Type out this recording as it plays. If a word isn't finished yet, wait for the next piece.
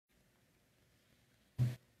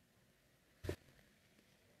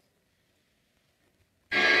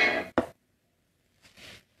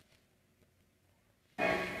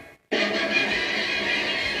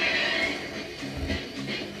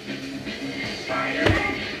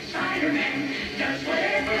Spider-Man, Spider-Man, does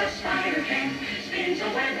whatever a spider can. Spins a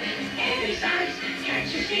web any size,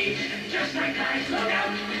 catches thieves just like flies. Look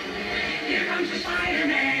out, here comes the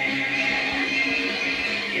Spider-Man.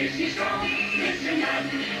 Is he strong? Listen up,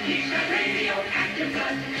 he's got radioactive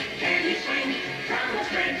blood. Can he swing from a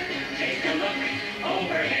thread? Take a look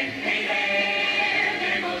overhead. Hey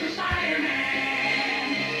there goes the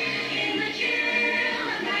Spider-Man. In the chill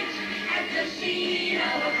of night, at the scene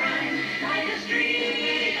of a crime, like a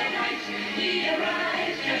streak of light, he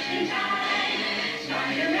arrives just in time.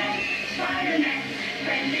 Spider-Man, Spider-Man,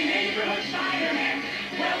 friendly neighborhood Spider-Man.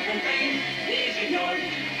 Welcome fame, he's ignored.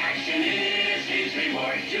 Action is his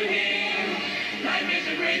reward to him. Life is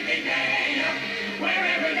a great big day.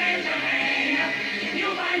 Wherever there's a hang,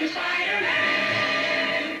 you'll find a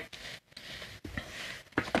Spider-Man.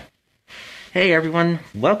 Hey everyone,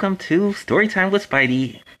 welcome to Storytime with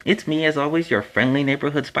Spidey. It's me, as always, your friendly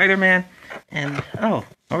neighborhood Spider-Man. And,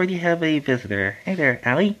 already have a visitor. Hey there,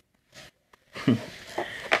 Allie.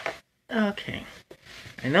 Okay.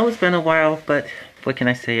 I know it's been a while, but what can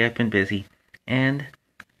I say? I've been busy. And,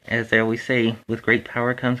 as they always say, with great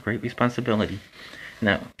power comes great responsibility.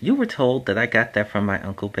 Now, you were told that I got that from my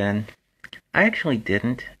Uncle Ben. I actually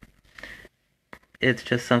didn't. It's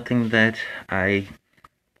just something that I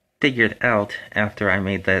figured out after I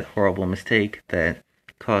made that horrible mistake that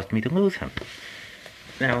caused me to lose him.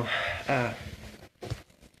 Now, let's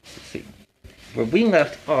see. Where we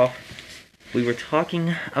left off, I was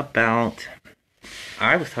talking about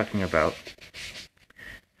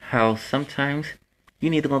how sometimes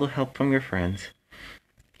you need a little help from your friends.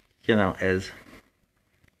 You know, as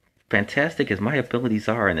fantastic as my abilities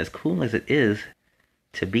are and as cool as it is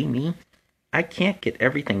to be me, I can't get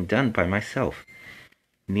everything done by myself.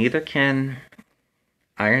 Neither can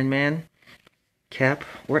Iron Man, Cap,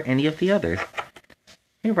 or any of the others.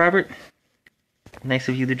 Hey, Robert. Nice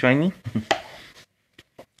of you to join me.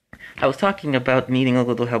 I was talking about needing a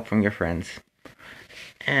little help from your friends.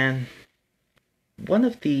 And one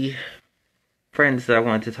of the friends that I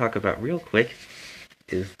wanted to talk about real quick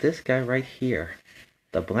is this guy right here,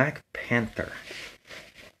 the Black Panther.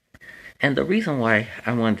 And the reason why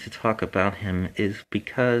I wanted to talk about him is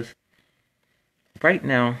because right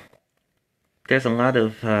now, there's a lot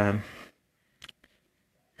of,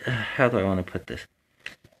 how do I want to put this?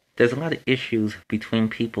 There's a lot of issues between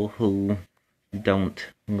people who don't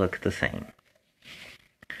look the same.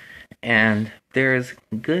 And there's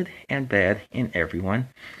good and bad in everyone.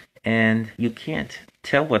 And you can't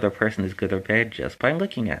tell whether a person is good or bad just by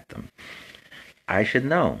looking at them. I should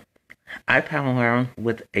know. I pal around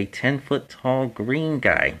with a 10-foot tall green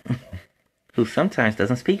guy who sometimes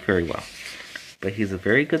doesn't speak very well. But he's a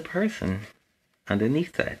very good person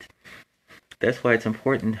underneath that. That's why it's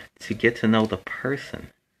important to get to know the person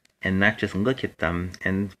and not just look at them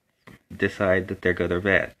and decide that they're good or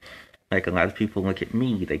bad. Like a lot of people look at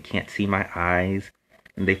me, they can't see my eyes,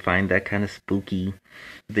 and they find that kind of spooky.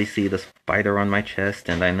 They see the spider on my chest,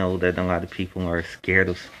 and I know that a lot of people are scared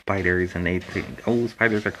of spiders, and they think, oh,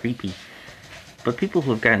 spiders are creepy. But people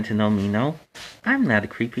who have gotten to know me know, I'm not a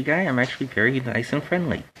creepy guy, I'm actually very nice and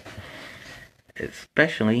friendly.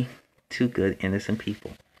 Especially to good, innocent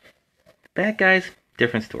people. Bad guys,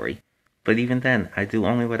 different story. But even then, I do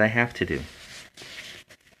only what I have to do.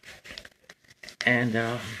 And,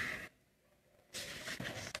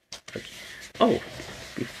 I'm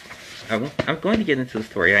going to get into the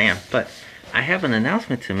story, I am. But I have an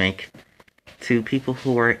announcement to make to people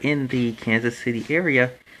who are in the Kansas City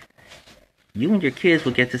area. You and your kids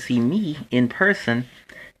will get to see me in person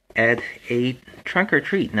at a trunk or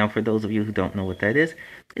treat. Now, for those of you who don't know what that is,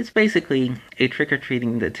 it's basically a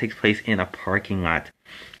trick-or-treating that takes place in a parking lot.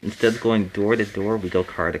 Instead of going door to door, we go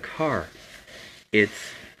car to car.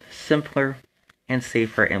 It's simpler and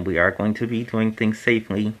safer, and we are going to be doing things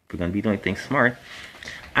safely. We're going to be doing things smart.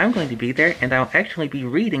 I'm going to be there, and I'll actually be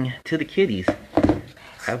reading to the kiddies.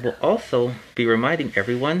 I will also be reminding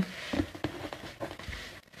everyone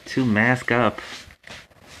to mask up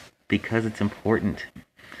because it's important.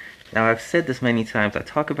 Now, I've said this many times, I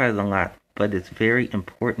talk about it a lot, but it's very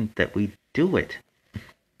important that we do it.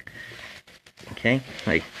 Okay?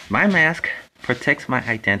 Like, my mask protects my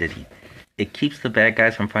identity. It keeps the bad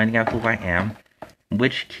guys from finding out who I am,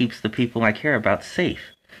 which keeps the people I care about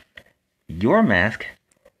safe. Your mask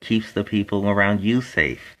keeps the people around you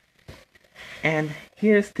safe. And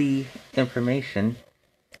here's the information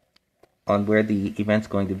on where the event's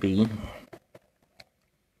going to be.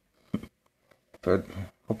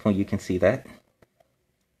 Hopefully you can see that.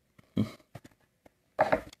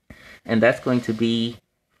 And that's going to be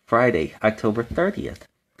Friday, October 30th,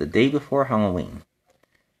 the day before Halloween.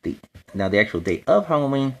 Now, the actual day of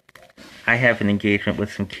Halloween, I have an engagement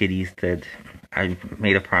with some kiddies that I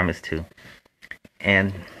made a promise to.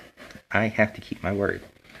 And I have to keep my word.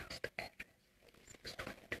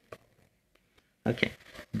 Okay.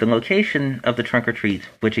 The location of the trunk or treat,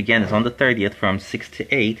 which again is on the 30th from 6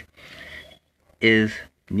 to 8, is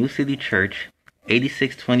New City Church,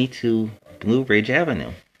 8622 Blue Ridge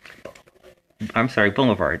Avenue. I'm sorry,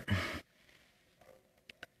 Boulevard.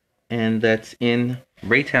 And that's in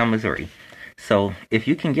Raytown, Missouri. So if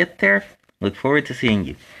you can get there, look forward to seeing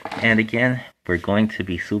you. And again, we're going to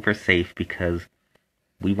be super safe because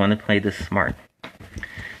we want to play this smart.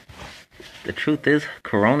 The truth is,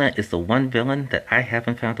 Corona is the one villain that I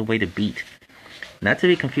haven't found a way to beat. Not to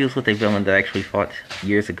be confused with a villain that I actually fought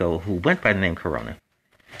years ago who went by the name Corona.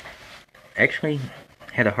 Actually,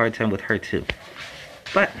 had a hard time with her too.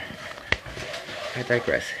 But, I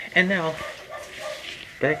digress. And now,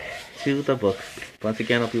 back to the book. Once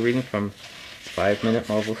again, I'll be reading from 5-Minute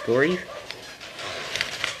Marvel Stories.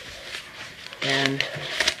 And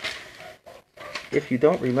if you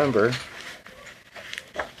don't remember,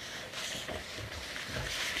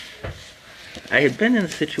 I had been in a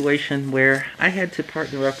situation where I had to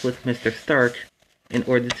partner up with Mr. Stark in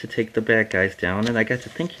order to take the bad guys down, and I got to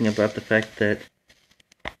thinking about the fact that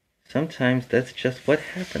sometimes that's just what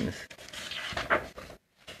happens.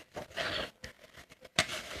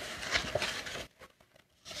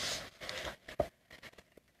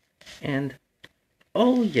 And,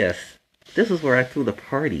 oh yes, this is where I threw the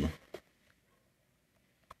party.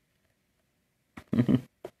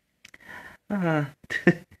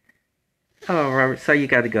 Oh, Robert, so you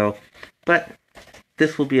gotta go. But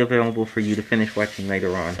this will be available for you to finish watching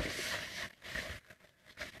later on.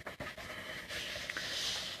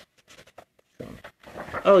 So,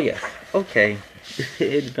 oh yes, okay.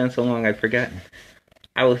 It's been so long I'd forgotten.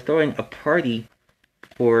 I was throwing a party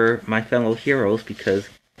for my fellow heroes because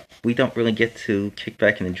we don't really get to kick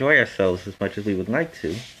back and enjoy ourselves as much as we would like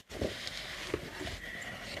to.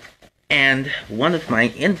 And one of my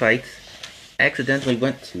invites accidentally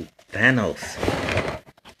went to Thanos,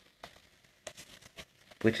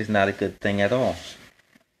 which is not a good thing at all.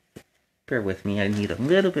 Bear with me, I need a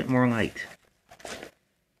little bit more light.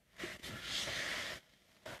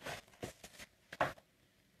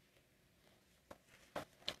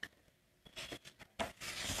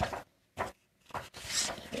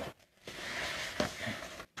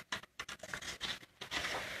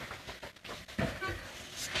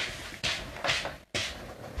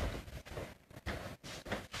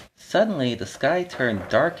 Suddenly, the sky turned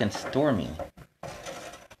dark and stormy.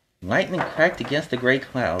 Lightning cracked against the gray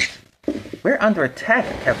clouds. "We're under attack,"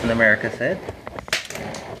 Captain America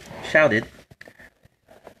shouted,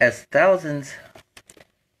 as thousands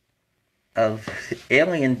of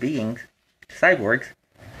alien beings, cyborgs,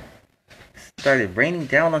 started raining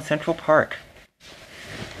down on Central Park.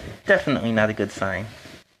 Definitely not a good sign.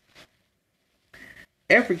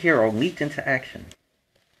 Every hero leaped into action.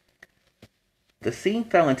 The scene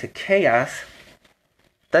fell into chaos.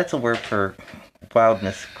 That's a word for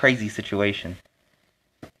wildness, crazy situation.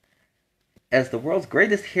 As the world's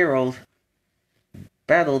greatest heroes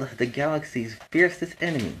battled the galaxy's fiercest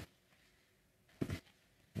enemy.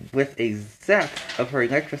 With a zap of her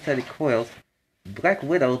electrostatic coils, Black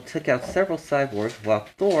Widow took out several cyborgs while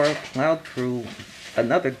Thor plowed through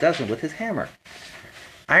another dozen with his hammer.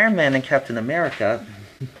 Iron Man and Captain America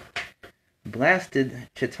blasted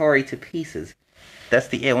Chitauri to pieces. That's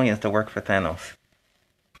the aliens that work for Thanos.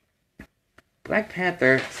 Black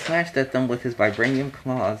Panther slashed at them with his vibranium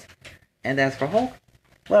claws. And as for Hulk,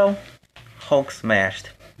 well, Hulk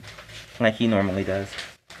smashed, like he normally does.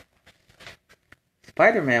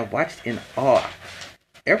 Spider-Man watched in awe.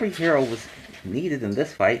 Every hero was needed in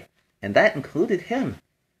this fight, and that included him.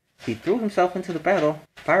 He threw himself into the battle,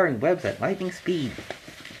 firing webs at lightning speed.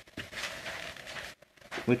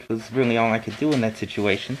 Which was really all I could do in that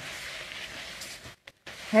situation.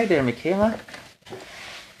 Hi there, Michaela.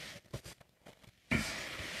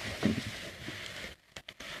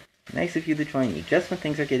 Nice of you to join me, just when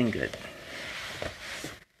things are getting good.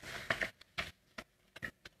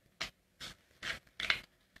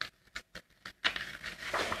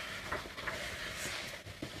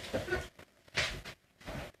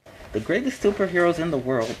 The greatest superheroes in the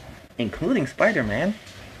world, including Spider-Man,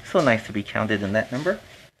 so nice to be counted in that number,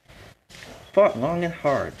 fought long and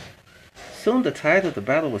hard. Soon the tide of the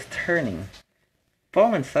battle was turning.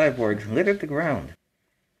 Fallen cyborgs littered the ground.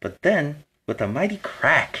 But then, with a mighty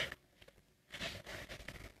crack,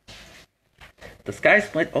 the sky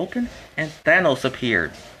split open and Thanos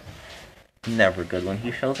appeared. Never good when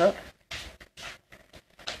he shows up.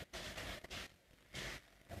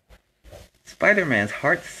 Spider-Man's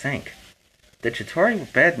heart sank. The Chitauri were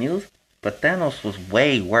bad news, but Thanos was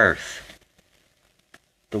way worse.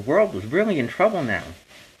 The world was really in trouble now.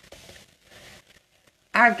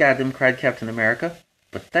 "I've got him," cried Captain America,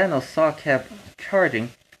 but Thanos saw Cap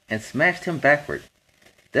charging and smashed him backward.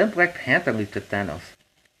 Then Black Panther leaped at Thanos,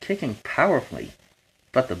 kicking powerfully,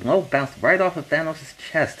 but the blow bounced right off of Thanos'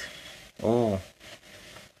 chest. Oh.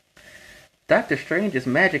 Doctor Strange's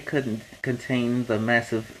magic couldn't contain the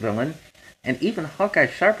massive villain, and even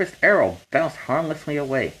Hawkeye's sharpest arrow bounced harmlessly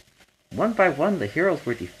away. One by one, the heroes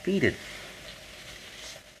were defeated.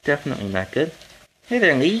 Definitely not good. Hey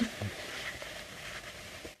there, Lee.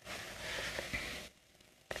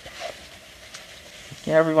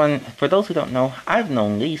 Yeah, everyone, for those who don't know, I've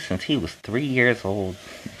known Lee since he was 3 years old.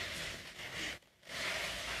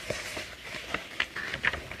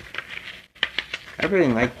 I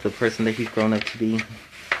really like the person that he's grown up to be.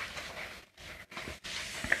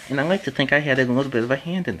 And I like to think I had a little bit of a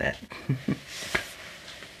hand in that.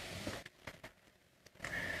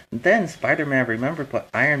 Then Spider-Man remembered what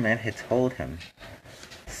Iron Man had told him.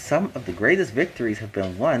 Some of the greatest victories have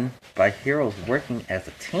been won by heroes working as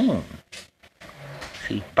a team.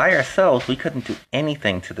 See, by ourselves, we couldn't do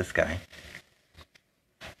anything to this guy.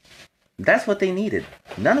 That's what they needed.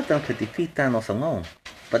 None of them could defeat Thanos alone.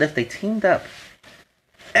 But if they teamed up,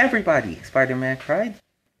 "Everybody," Spider-Man cried,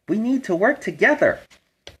 "we need to work together."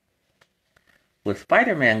 With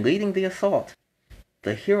Spider-Man leading the assault,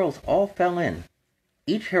 the heroes all fell in.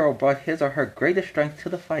 Each hero brought his or her greatest strength to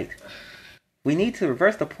the fight. "We need to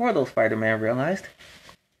reverse the portal," Spider-Man realized.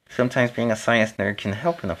 Sometimes being a science nerd can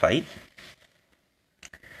help in a fight.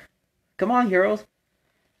 "Come on, heroes.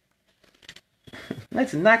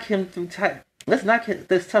 Let's knock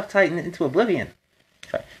this tough titan into oblivion.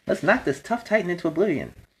 Let's knock this tough titan into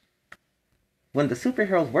oblivion." When the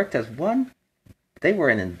superheroes worked as one, they were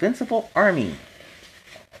an invincible army.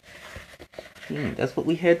 That's what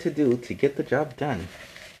we had to do to get the job done.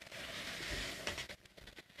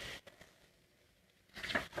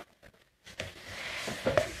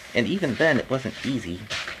 And even then, it wasn't easy.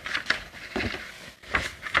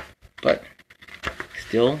 But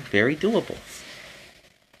still very doable.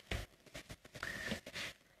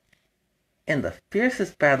 In the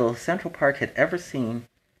fiercest battle Central Park had ever seen,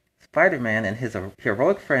 Spider-Man and his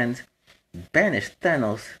heroic friends banished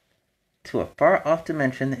Thanos to a far-off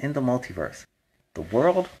dimension in the multiverse. The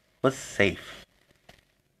world was safe.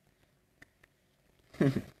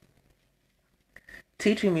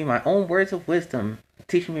 Teaching me my own words of wisdom,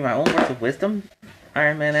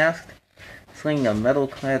 Iron Man asked, slinging a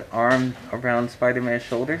metal-clad arm around Spider-Man's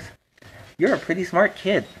shoulders. "You're a pretty smart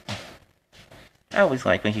kid." I always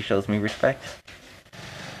like when he shows me respect.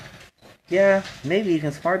 "Yeah, maybe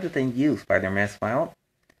even smarter than you," Spider-Man smiled.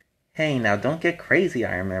 "Hey, now don't get crazy,"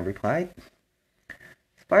 Iron Man replied.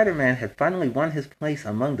 Spider-Man had finally won his place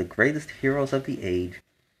among the greatest heroes of the age,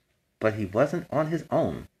 but he wasn't on his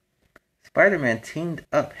own. Spider-Man teamed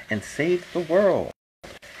up and saved the world.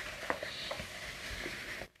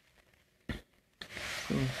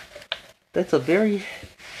 That's a very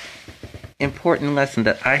important lesson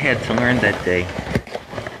that I had to learn that day.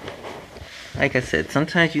 Like I said,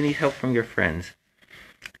 sometimes you need help from your friends.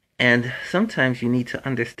 And sometimes you need to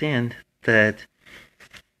understand that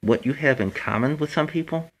what you have in common with some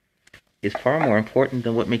people is far more important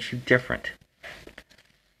than what makes you different.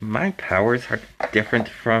 My powers are different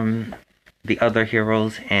from the other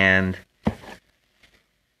heroes, and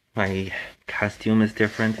my costume is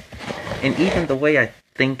different, and even the way I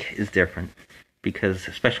think is different, because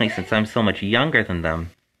especially since I'm so much younger than them,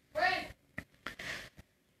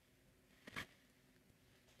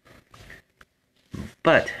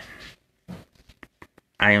 but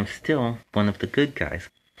I am still one of the good guys,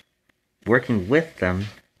 working with them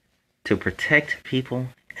to protect people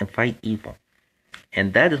and fight evil.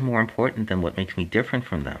 And that is more important than what makes me different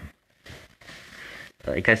from them.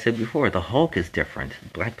 Like I said before, the Hulk is different.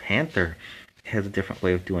 Black Panther has a different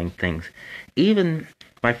way of doing things. Even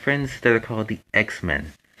my friends that are called the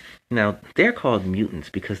X-Men. Now, they're called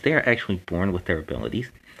mutants because they are actually born with their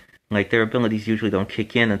abilities. Like, their abilities usually don't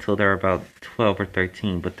kick in until they're about 12 or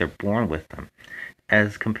 13, but they're born with them.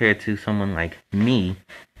 As compared to someone like me,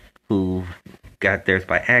 who got theirs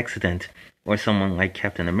by accident, or someone like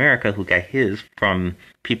Captain America, who got his from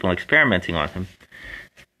people experimenting on him.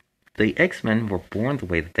 The X-Men were born the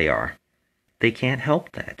way that they are. They can't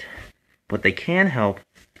help that. What they can help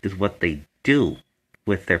is what they do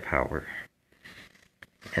with their power.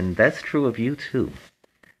 And that's true of you too.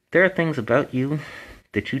 There are things about you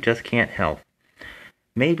that you just can't help.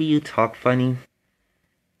 Maybe you talk funny.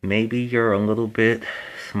 Maybe you're a little bit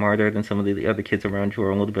smarter than some of the other kids around you, or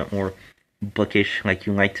a little bit more bookish, like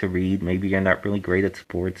you like to read. Maybe you're not really great at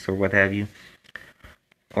sports or what have you.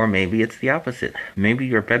 Or maybe it's the opposite. Maybe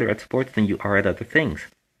you're better at sports than you are at other things.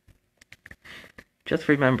 Just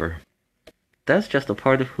remember, that's just a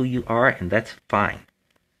part of who you are, and that's fine.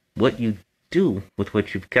 What you do with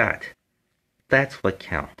what you've got, that's what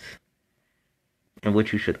counts. And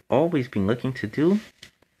what you should always be looking to do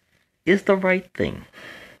is the right thing.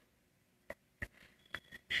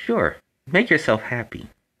 Sure, make yourself happy.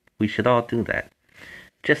 We should all do that.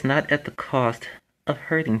 Just not at the cost of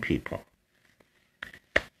hurting people.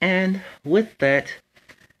 And with that,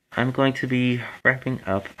 I'm going to be wrapping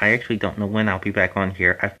up. I actually don't know when I'll be back on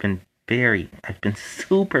here. I've been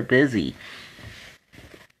super busy.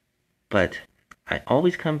 But I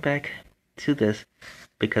always come back to this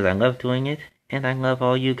because I love doing it and I love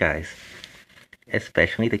all you guys.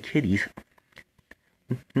 Especially the kiddies.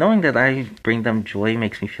 Knowing that I bring them joy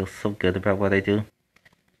makes me feel so good about what I do.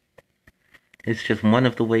 It's just one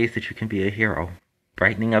of the ways that you can be a hero.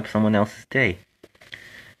 Brightening up someone else's day.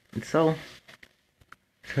 And so,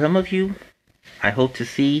 some of you, I hope to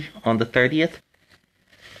see on the 30th.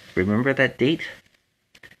 Remember that date.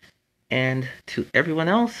 And to everyone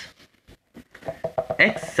else,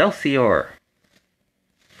 Excelsior!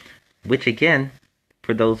 Which again,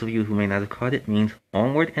 for those of you who may not have caught it, means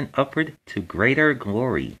onward and upward to greater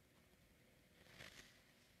glory.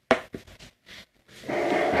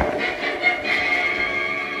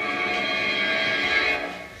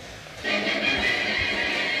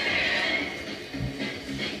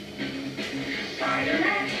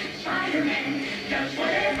 Spider-Man, Spider-Man, does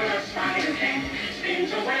whatever a spider can.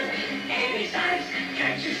 Spins a web any size,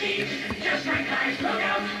 catches thieves just like flies. Look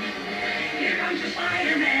out, here comes the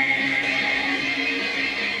Spider-Man.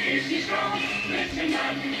 Is he strong? Listen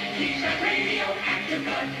up, he's got radioactive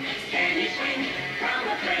blood. Can he swing from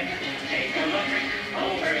a thread? Take a look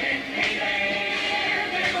overhead. Hey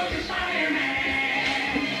there goes the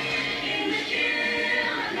Spider-Man. In the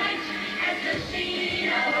chill of night, at the scene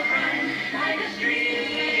of a crime, like a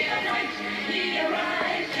streak of light, he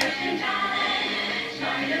arrives just in time.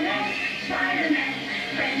 Spider-Man, Spider-Man,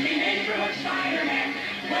 friendly neighborhood Spider-Man.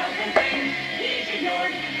 Welcome fame, he's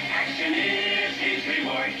ignored. Action is his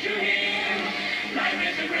reward to him.